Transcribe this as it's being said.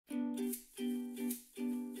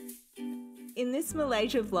In this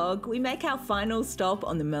Malaysia vlog, we make our final stop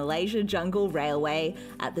on the Malaysia Jungle Railway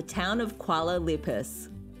at the town of Kuala Lipis.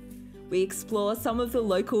 We explore some of the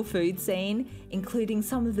local food scene, including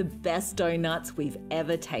some of the best donuts we've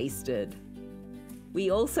ever tasted.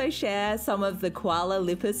 We also share some of the Kuala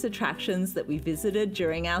Lipis attractions that we visited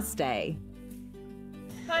during our stay.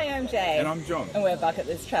 Hi, I'm Jay. And I'm John. And we're Bucket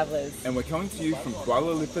List Travellers. And we're coming to you from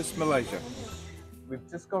Kuala Lipis, Malaysia. We've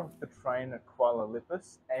just got off the train at Kuala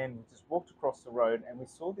Lipis and we just walked across the road and we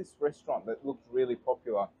saw this restaurant that looked really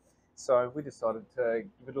popular. So we decided to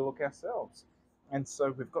give it a look ourselves. And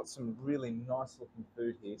so we've got some really nice looking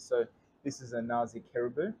food here. So this is a Nasi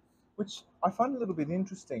Kerabu, which I find a little bit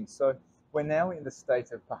interesting. So we're now in the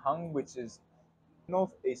state of Pahang, which is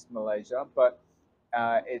northeast Malaysia, but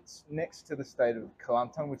it's next to the state of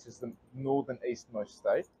Kelantan, which is the northern eastmost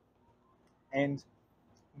state. And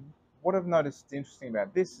what I've noticed interesting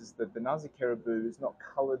about this is that the Nasi Kerabu is not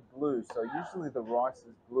coloured blue. So usually the rice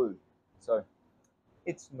is blue. So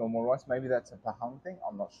it's normal rice. Maybe that's a Pahang thing.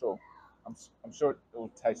 I'm not sure. I'm sure it will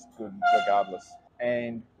taste good regardless.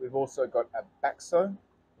 And we've also got a bakso,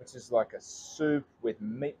 which is like a soup with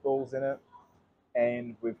meatballs in it.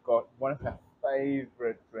 And we've got one of our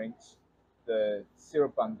favourite drinks, the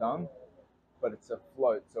sirap bandang, but it's a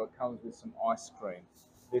float, so it comes with some ice cream.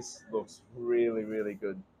 This looks really, really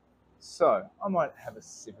good. So I might have a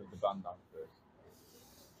sip of the bandang first.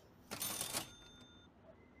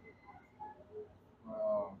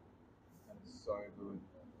 Oh, that's so good.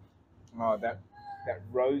 Oh, that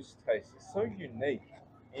rose taste is so unique.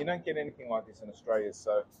 You don't get anything like this in Australia,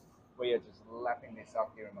 so we are just lapping this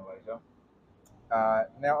up here in Malaysia.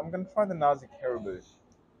 Now I'm going to try the Nasi Kerabu.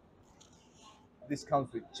 This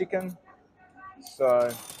comes with chicken,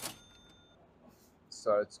 so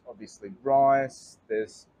it's obviously rice.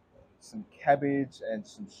 There's some cabbage and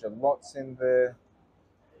some shallots in there,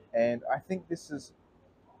 and I think it's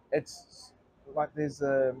like there's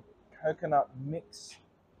a coconut mix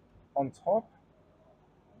on top,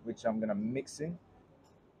 which I'm going to mix in.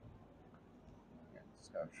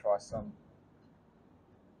 Just going to try some.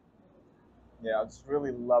 Yeah, I just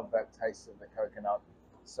really love that taste of the coconut.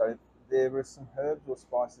 So there are some herbs or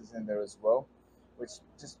spices in there as well, which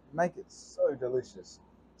just make it so delicious.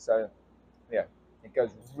 So yeah, it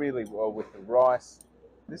goes really well with the rice.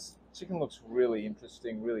 This chicken looks really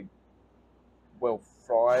interesting, really well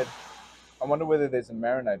fried. I wonder whether there's a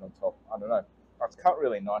marinade on top. I don't know. It's cut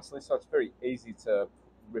really nicely, so it's very easy to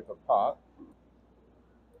rip apart.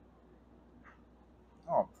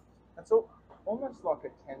 Oh, that's almost like a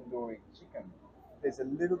tandoori chicken. There's a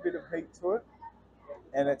little bit of heat to it,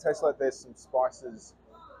 and it tastes like there's some spices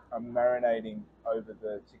marinating over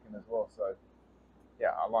the chicken as well. So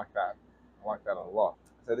yeah, I like that. I like that a lot.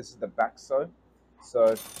 So this is the bakso.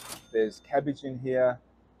 So there's cabbage in here,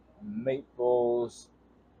 meatballs.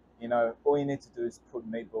 You know, all you need to do is put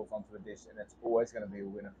meatballs onto a dish and it's always going to be a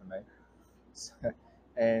winner for me. So,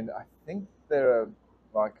 and I think there are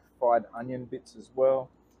like fried onion bits as well,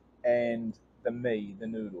 and the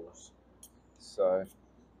noodles. So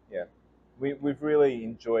yeah, we've really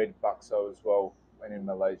enjoyed bakso as well when in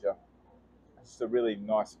Malaysia. It's just a really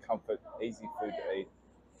nice, comfort, easy food to eat.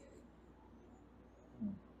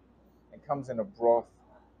 It comes in a broth.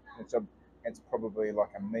 It's probably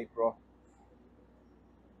like a meat broth.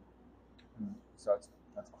 So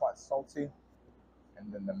that's quite salty.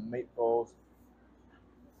 And then the meatballs.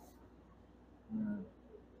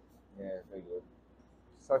 Yeah, very good.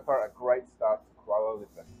 So far, a great start to Kuala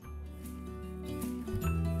Lipis.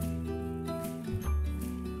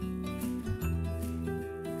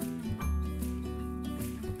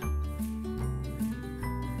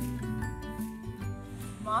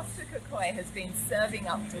 Master Cakoi has been serving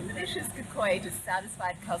up delicious Cakoi to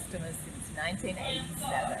satisfied customers since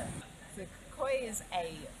 1987. So Cakoi is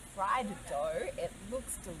a fried dough. It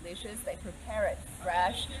looks delicious. They prepare it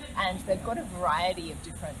fresh and they've got a variety of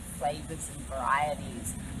different flavors and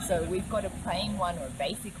varieties. So we've got a plain one or a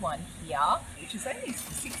basic one here, which is only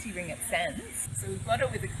 60 ringgit cents. So we've got it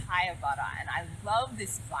with a kaya butter, and I love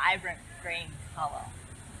this vibrant green color.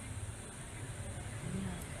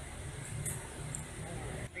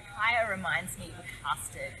 The kaya reminds me of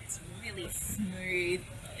custard. It's really smooth.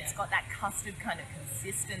 It's got that custard kind of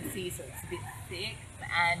consistency, so it's a bit thick,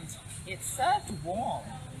 and it's served warm.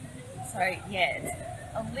 So yeah, it's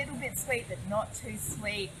a little bit sweet, but not too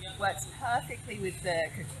sweet. Works perfectly with the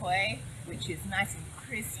Cakoi, which is nice and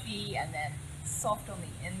crispy and then soft on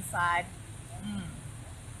the inside.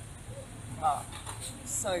 Oh,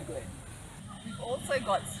 so good. We've also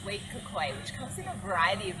got sweet Cakoi, which comes in a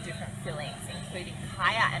variety of different fillings, including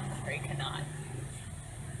kaya and coconut.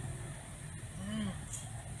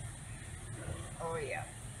 area.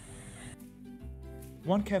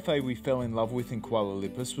 One cafe we fell in love with in Kuala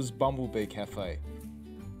Lipis was Bumblebee Cafe.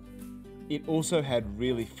 It also had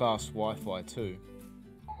really fast Wi-Fi too.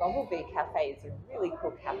 Bumblebee Cafe is a really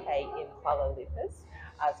cool cafe in Kuala Lipis.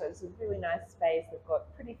 So it's a really nice space. They've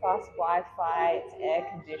got pretty fast Wi-Fi, it's air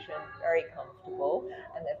conditioned, very comfortable,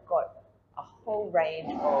 and they've got a whole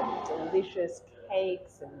range of delicious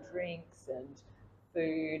cakes and drinks and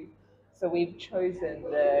food. So we've chosen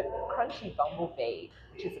the Crunchy Bumblebee,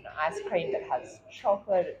 which is an ice cream that has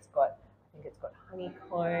chocolate. I think it's got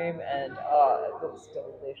honeycomb, and oh, it looks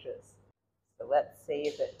delicious. So let's see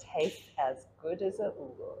if it tastes as good as it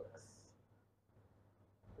looks.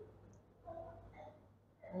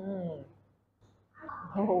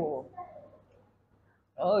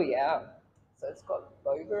 Oh yeah. So it's got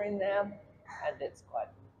boba in there, and it's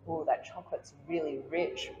got, oh, that chocolate's really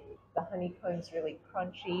rich. The honeycomb's really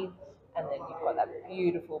crunchy, and then you've got that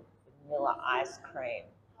beautiful vanilla ice cream.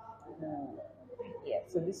 Yeah,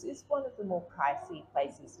 so this is one of the more pricey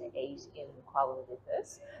places to eat in Kuala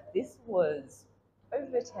Lumpur. This was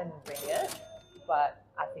over 10 ringgit, but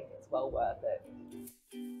I think it's well worth it.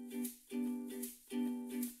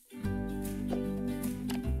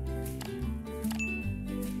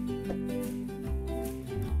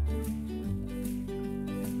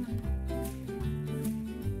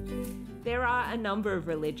 There are a number of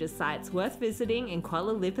religious sites worth visiting in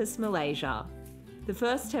Kuala Lipis, Malaysia. The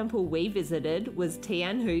first temple we visited was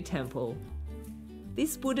Thean Temple.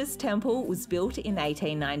 This Buddhist temple was built in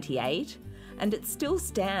 1898, and it still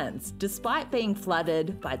stands despite being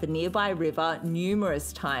flooded by the nearby river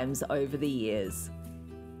numerous times over the years.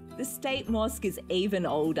 The state mosque is even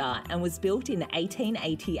older and was built in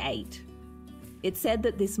 1888. It's said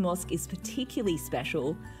that this mosque is particularly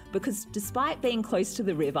special because despite being close to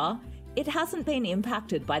the river, it hasn't been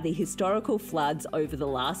impacted by the historical floods over the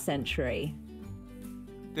last century.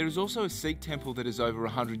 There is also a Sikh temple that is over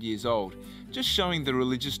 100 years old, just showing the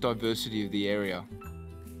religious diversity of the area.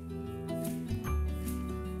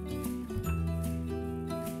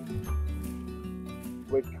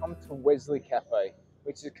 We've come to Wesley Cafe,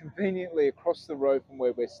 which is conveniently across the road from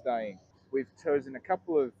where we're staying. We've chosen a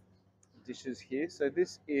couple of dishes here. So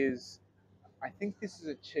this is, I think this is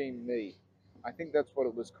a chi mi. I think that's what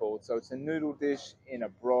it was called. So it's a noodle dish in a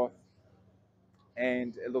broth.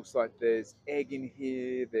 And it looks like there's egg in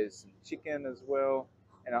here, there's some chicken as well,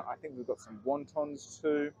 and I think we've got some wontons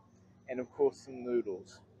too, and of course some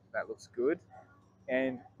noodles. That looks good.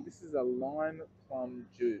 And this is a lime plum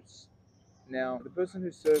juice. Now, the person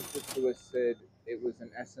who served it to us said it was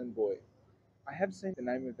an Assam-boy. I have seen the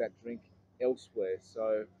name of that drink elsewhere,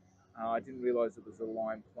 so I didn't realise it was a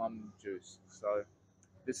lime plum juice. So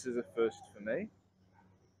this is a first for me.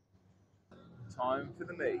 Time for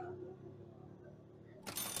the meat.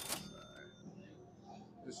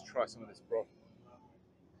 Just try some of this broth.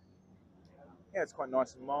 Yeah, it's quite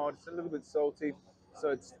nice and mild. It's a little bit salty, so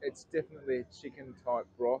it's definitely a chicken type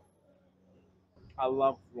broth. I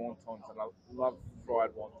love wontons and I love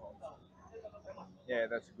fried wontons. Yeah,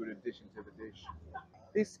 that's a good addition to the dish.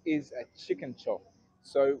 This is a chicken chop.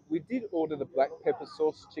 So we did order the black pepper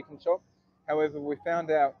sauce chicken chop. However, we found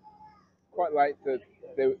out quite late that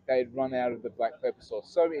they'd run out of the black pepper sauce.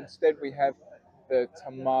 So instead we have the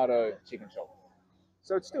tomato chicken chop.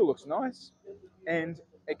 So it still looks nice, and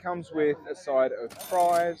it comes with a side of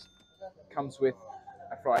fries, comes with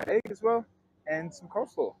a fried egg as well, and some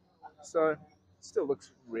coleslaw. So it still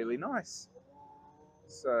looks really nice.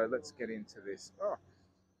 So let's get into this. Oh,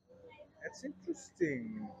 that's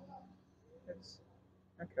interesting.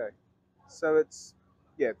 Okay. So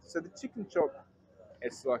so the chicken chop,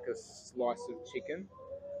 it's like a slice of chicken,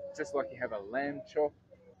 just like you have a lamb chop.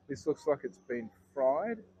 This looks like it's been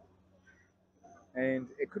fried. And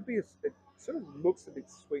it could be, it sort of looks a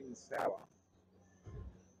bit sweet and sour.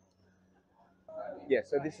 Yeah,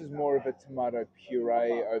 so this is more of a tomato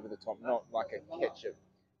puree over the top, not like a ketchup.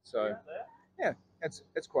 So, yeah, it's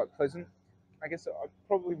quite pleasant. I guess I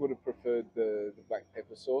probably would have preferred the black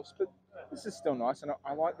pepper sauce, but this is still nice. And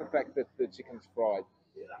I like the fact that the chicken's fried.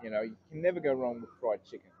 You know, you can never go wrong with fried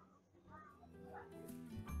chicken.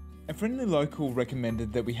 A friendly local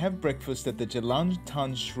recommended that we have breakfast at the Jalan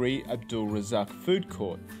Tan Sri Abdul Razak food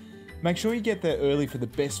court. Make sure you get there early for the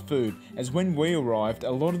best food, as when we arrived,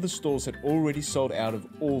 a lot of the stalls had already sold out of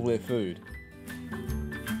all their food.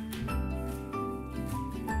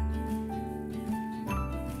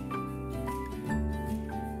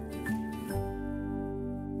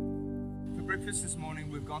 For breakfast this morning,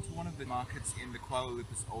 we've gone to one of the markets in the Kuala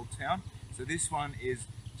Lipis Old Town. So this one is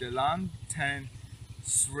Jalan Tan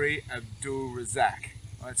Sri Abdul Razak.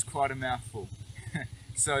 Oh, it's quite a mouthful.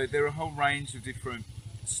 So there are a whole range of different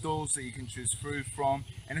stalls that you can choose food from,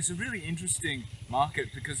 and it's a really interesting market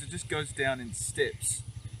because it just goes down in steps.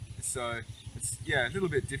 So it's, yeah, a little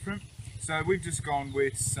bit different. So we've just gone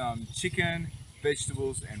with some chicken,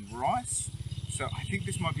 vegetables and rice. So I think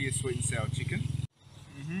this might be a sweet and sour chicken.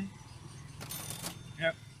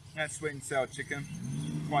 Yep, that's sweet and sour chicken.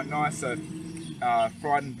 Quite nice. So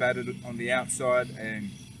fried and battered on the outside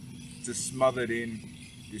and just smothered in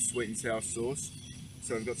this sweet and sour sauce.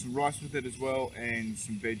 So we've got some rice with it as well and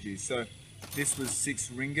some veggies. So this was 6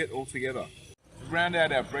 ringgit altogether. To round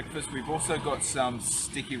out our breakfast, we've also got some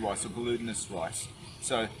sticky rice or glutinous rice.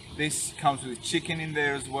 So this comes with chicken in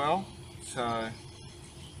there as well. So I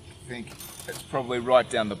think it's probably right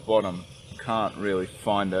down the bottom. Can't really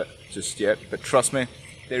find it just yet, but trust me,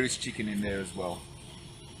 there is chicken in there as well.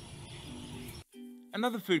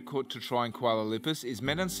 Another food court to try in Kuala Lipis is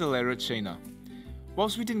Medan Selera, Cina.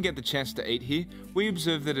 Whilst we didn't get the chance to eat here, we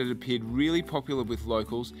observed that it appeared really popular with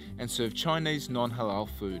locals and served Chinese non-halal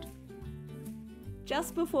food.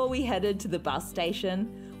 Just before we headed to the bus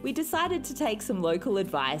station, we decided to take some local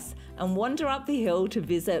advice and wander up the hill to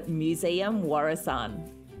visit Museum Warasan.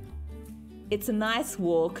 It's a nice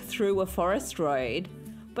walk through a forest road,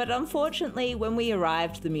 but unfortunately when we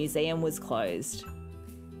arrived the museum was closed.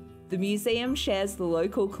 The museum shares the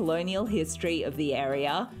local colonial history of the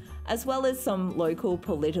area, as well as some local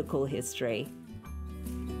political history.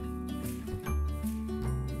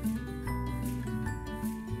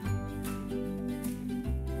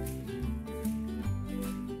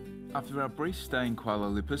 After our brief stay in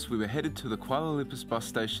Kuala Lipis, we were headed to the Kuala Lipis bus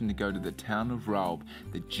station to go to the town of Raub,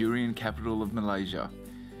 the durian capital of Malaysia.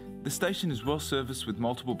 The station is well serviced with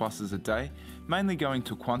multiple buses a day, mainly going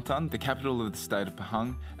to Kuantan, the capital of the state of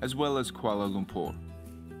Pahang, as well as Kuala Lumpur.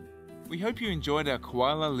 We hope you enjoyed our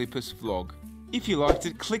Kuala Lipis vlog. If you liked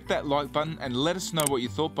it, click that like button and let us know what you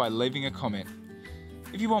thought by leaving a comment.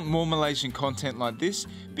 If you want more Malaysian content like this,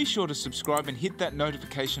 be sure to subscribe and hit that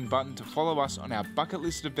notification button to follow us on our bucket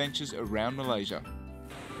list adventures around Malaysia.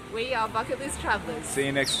 We are Bucket List Travellers. See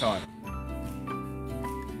you next time.